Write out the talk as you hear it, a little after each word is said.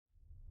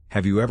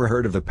Have you ever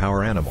heard of the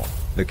power animal,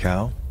 the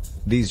cow?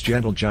 These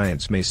gentle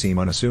giants may seem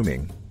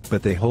unassuming,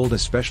 but they hold a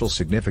special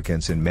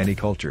significance in many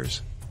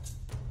cultures.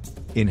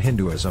 In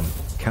Hinduism,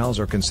 cows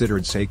are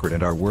considered sacred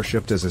and are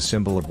worshipped as a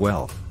symbol of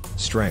wealth,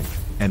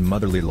 strength, and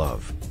motherly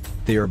love.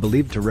 They are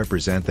believed to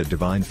represent the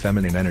divine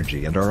feminine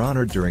energy and are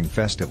honored during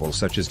festivals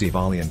such as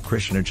Diwali and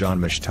Krishna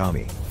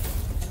Janmashtami.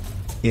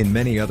 In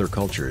many other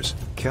cultures,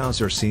 cows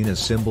are seen as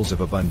symbols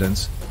of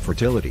abundance,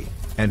 fertility,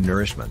 and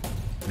nourishment.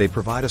 They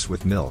provide us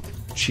with milk,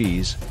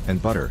 cheese,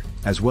 and butter,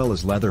 as well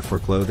as leather for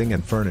clothing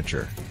and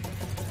furniture.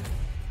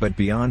 But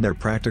beyond their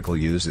practical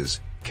uses,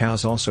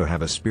 cows also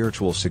have a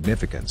spiritual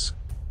significance.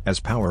 As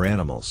power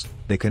animals,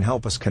 they can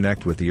help us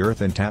connect with the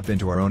earth and tap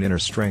into our own inner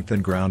strength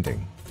and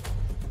grounding.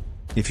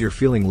 If you're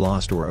feeling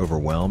lost or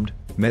overwhelmed,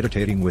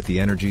 meditating with the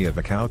energy of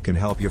a cow can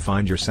help you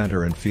find your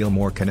center and feel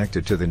more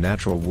connected to the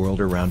natural world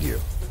around you.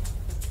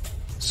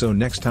 So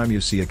next time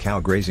you see a cow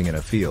grazing in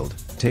a field,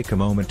 take a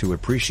moment to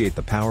appreciate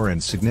the power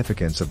and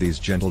significance of these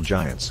gentle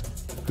giants.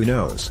 Who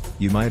knows,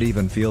 you might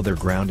even feel their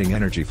grounding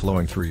energy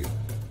flowing through you.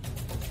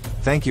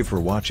 Thank you for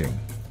watching.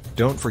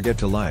 Don't forget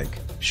to like,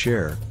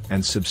 share,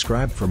 and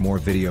subscribe for more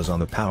videos on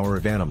the power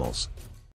of animals.